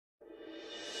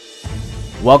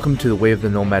Welcome to the Way of the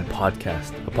Nomad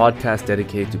podcast, a podcast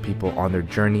dedicated to people on their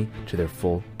journey to their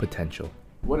full potential.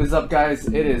 What is up, guys?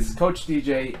 It is Coach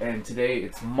DJ, and today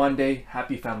it's Monday.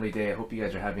 Happy Family Day. I hope you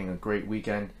guys are having a great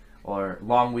weekend or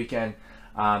long weekend.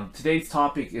 Today's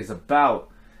topic is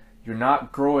about you're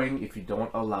not growing if you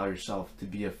don't allow yourself to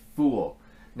be a fool.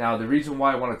 Now, the reason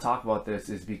why I want to talk about this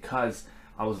is because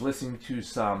I was listening to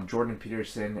some Jordan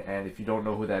Peterson, and if you don't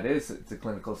know who that is, it's a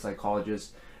clinical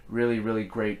psychologist. Really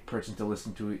great person to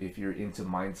listen to if you're into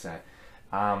mindset.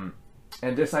 And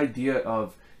this idea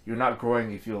of you're not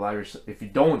growing if you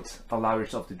don't allow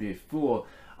yourself to be a fool,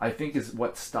 I think is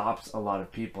what stops a lot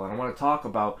of people. And I want to talk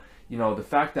about, the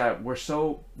fact that we're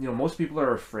so, most people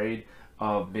are afraid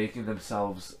of making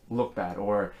themselves look bad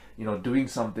or, doing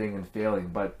something and failing.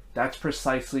 But that's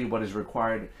precisely what is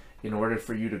required in order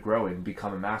for you to grow and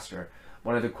become a master.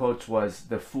 One of the quotes was,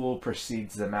 "The fool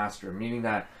precedes the master," meaning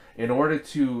that in order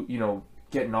to,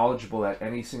 get knowledgeable at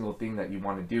any single thing that you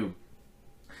want to do,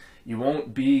 you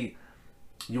won't be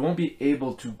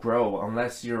able to grow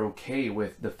unless you're okay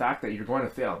with the fact that you're going to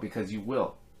fail, because you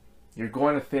will. You're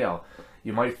going to fail.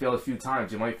 You might fail a few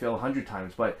times, you might fail 100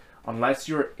 times, but unless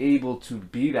you're able to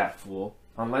be that fool,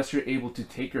 unless you're able to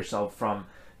take yourself from,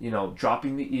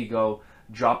 dropping the ego,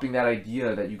 dropping that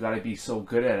idea that you got to be so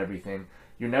good at everything,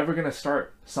 you're never going to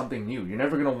start something new. You're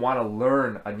never going to want to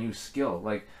learn a new skill.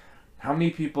 Like, how many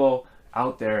people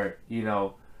out there,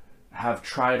 have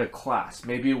tried a class?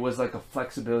 Maybe it was like a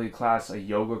flexibility class, a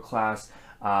yoga class,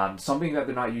 something that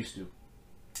they're not used to.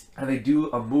 And they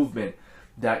do a movement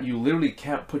that you literally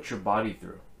can't put your body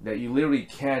through, that you literally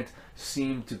can't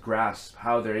seem to grasp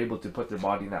how they're able to put their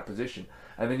body in that position.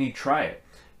 And then you try it.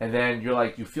 And then you're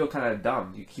like, you feel kind of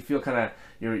dumb. You feel kind of,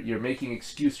 you're making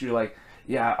excuse. You're like,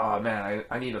 yeah, oh man,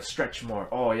 I need to stretch more.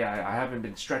 Oh yeah, I haven't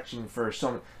been stretching for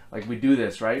so, like, we do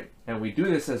this, right? And we do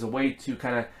this as a way to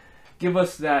kind of give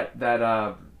us that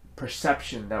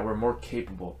perception that we're more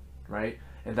capable, right?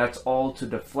 And that's all to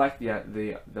deflect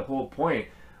the whole point,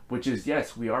 which is,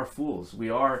 yes, we are fools. We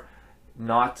are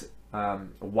not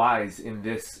wise in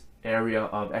this area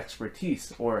of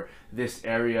expertise or this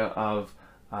area of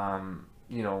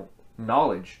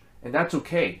knowledge, and that's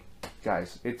okay,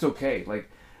 guys. It's okay. Like,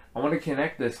 I want to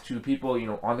connect this to people,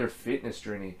 on their fitness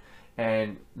journey.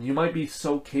 And you might be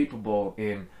so capable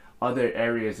in other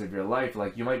areas of your life.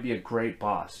 Like, you might be a great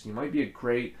boss. You might be a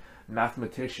great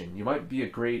mathematician. You might be a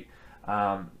great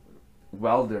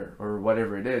welder or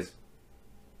whatever it is.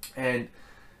 And,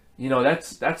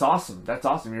 that's awesome. That's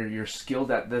awesome. You're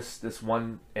skilled at this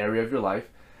one area of your life.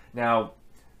 Now,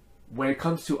 when it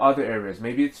comes to other areas,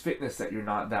 maybe it's fitness that you're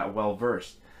not that well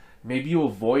versed. Maybe you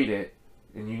avoid it.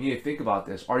 And you need to think about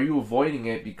this. Are you avoiding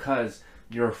it because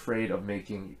you're afraid of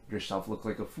making yourself look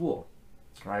like a fool,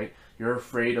 right? You're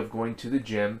afraid of going to the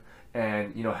gym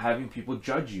and, having people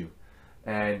judge you.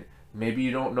 And maybe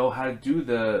you don't know how to do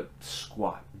the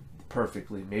squat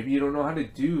perfectly. Maybe you don't know how to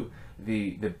do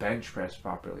the bench press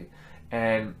properly.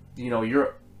 And,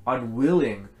 you're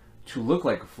unwilling to look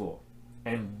like a fool.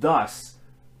 And thus,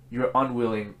 you're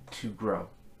unwilling to grow.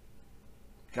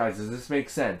 Guys, does this make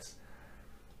sense?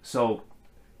 So,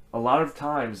 a lot of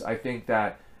times I think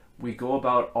that we go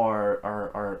about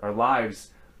our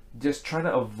lives just trying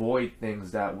to avoid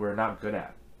things that we're not good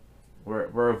at.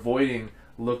 We're avoiding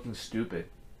looking stupid.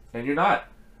 And you're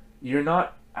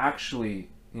not actually,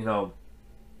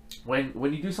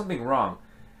 when you do something wrong,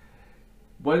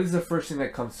 what is the first thing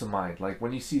that comes to mind? Like,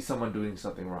 when you see someone doing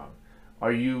something wrong,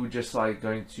 are you just like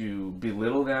going to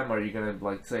belittle them? Are you going to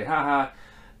like say, haha,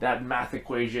 that math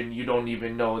equation, you don't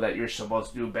even know that you're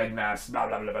supposed to do bed math, blah,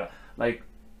 blah, blah, blah. Like,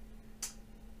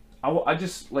 I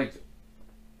just, like,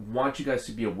 want you guys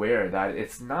to be aware that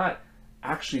it's not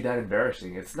actually that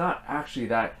embarrassing. It's not actually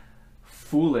that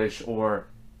foolish or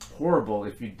horrible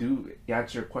if you do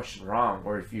answer a question wrong,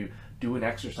 or if you do an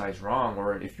exercise wrong,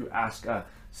 or if you ask a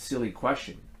silly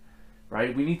question,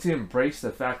 right? We need to embrace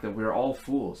the fact that we're all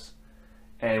fools.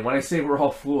 And when I say we're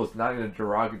all fools, not in a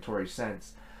derogatory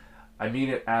sense, I mean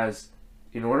it as,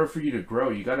 in order for you to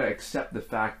grow, you got to accept the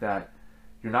fact that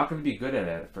you're not going to be good at it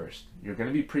at first. You're going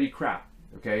to be pretty crap,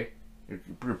 okay?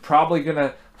 You're probably going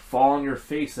to fall on your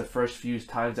face the first few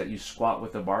times that you squat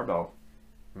with a barbell,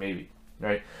 maybe,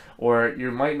 right? Or you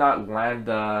might not land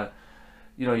the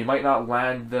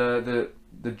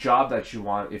job that you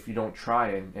want if you don't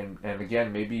try. And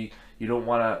again, maybe you don't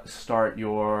want to start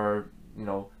your,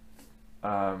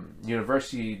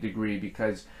 university degree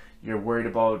because you're worried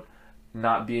about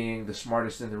not being the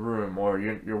smartest in the room, or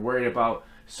you're worried about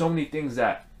so many things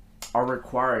that are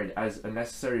required as a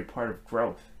necessary part of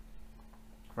growth,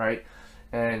 right?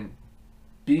 And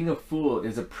being a fool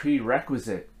is a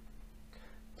prerequisite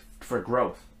for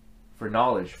growth, for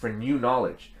knowledge, for new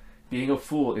knowledge. Being a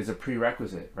fool is a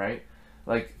prerequisite, right?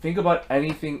 Like, think about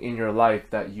anything in your life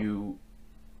that you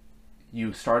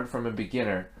started from a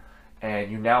beginner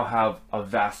and you now have a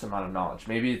vast amount of knowledge.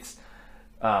 Maybe it's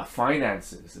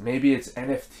finances, maybe it's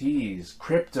NFTs,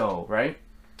 crypto, right?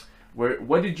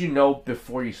 What did you know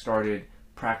before you started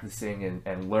practicing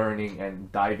and learning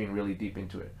and diving really deep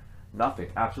into it? Nothing,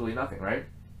 absolutely nothing, right?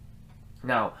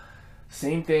 Now,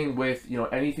 same thing with,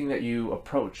 anything that you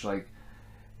approach, like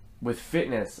with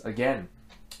fitness. Again,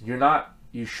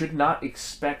 you should not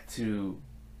expect to,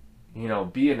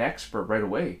 be an expert right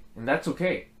away, and that's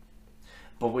okay.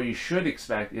 But what you should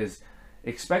expect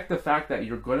the fact that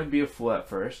you're going to be a fool at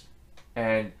first,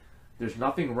 and there's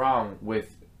nothing wrong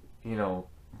with,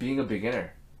 being a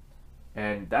beginner.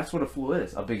 And that's what a fool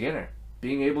is, a beginner.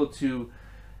 Being able to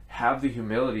have the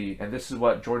humility, and this is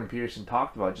what Jordan Peterson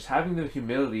talked about, just having the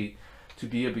humility to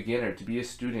be a beginner, to be a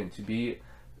student, to be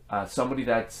somebody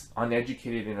that's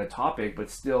uneducated in a topic, but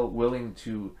still willing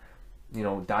to,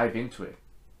 dive into it,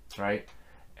 right?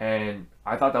 And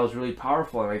I thought that was really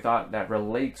powerful, and I thought that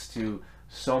relates to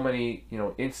so many,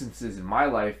 instances in my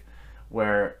life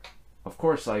where, of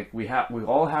course, like we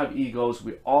all have egos,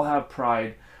 we all have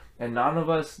pride, and none of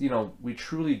us, we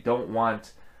truly don't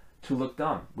want to look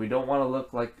dumb. We don't want to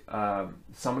look like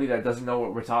somebody that doesn't know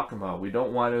what we're talking about. We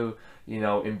don't want to,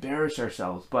 embarrass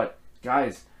ourselves. But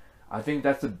guys, I think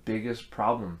that's the biggest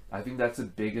problem. I think that's the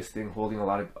biggest thing holding a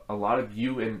lot of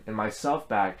you and myself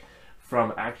back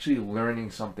from actually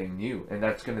learning something new. And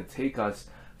that's going to take us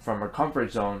from our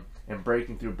comfort zone and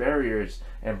breaking through barriers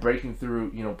and breaking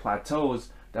through, plateaus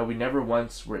that we never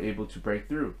once were able to break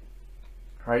through,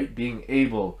 right? Being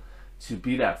able to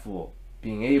be that fool,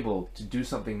 being able to do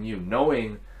something new,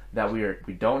 knowing that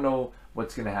we don't know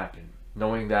what's going to happen,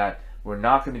 knowing that we're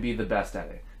not going to be the best at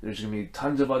it. There's going to be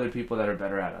tons of other people that are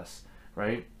better at us,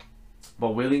 right? But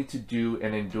willing to do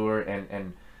and endure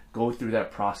and go through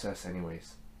that process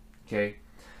anyways, okay?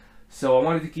 So I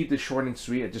wanted to keep this short and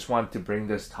sweet. I just wanted to bring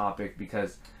this topic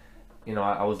because,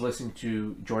 I was listening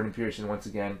to Jordan Peterson once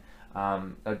again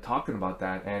talking about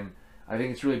that, and I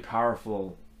think it's really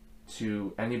powerful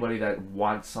to anybody that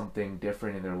wants something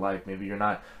different in their life. Maybe you're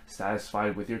not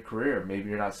satisfied with your career, maybe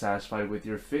you're not satisfied with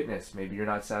your fitness, maybe you're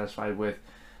not satisfied with,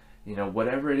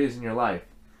 whatever it is in your life.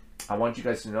 I want you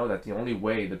guys to know that the only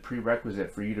way, the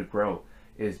prerequisite for you to grow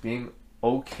is being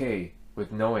okay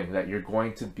with knowing that you're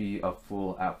going to be a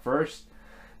fool at first.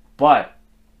 But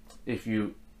if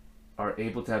you are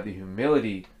able to have the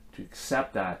humility to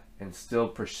accept that and still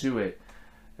pursue it,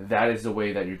 that is the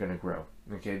way that you're going to grow.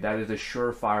 Okay, that is a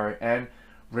surefire and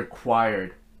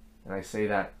required, and I say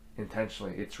that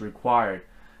intentionally, it's required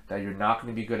that you're not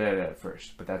going to be good at it at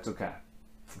first, but that's okay.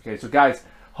 Okay, so guys,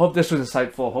 hope this was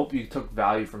insightful. Hope you took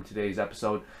value from today's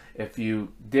episode. If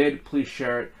you did, please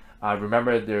share it.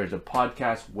 Remember, there's a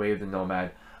podcast, Way of the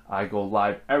Nomad. I go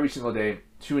live every single day.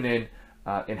 Tune in,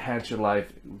 enhance your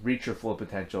life, reach your full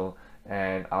potential,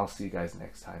 and I'll see you guys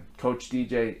next time. Coach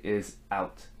DJ is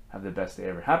out. Have the best day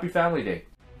ever. Happy Family Day.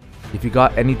 If you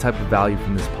got any type of value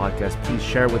from this podcast, please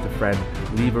share it with a friend,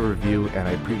 leave a review, and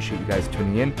I appreciate you guys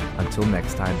tuning in. Until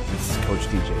next time, this is Coach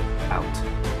DJ,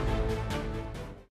 out.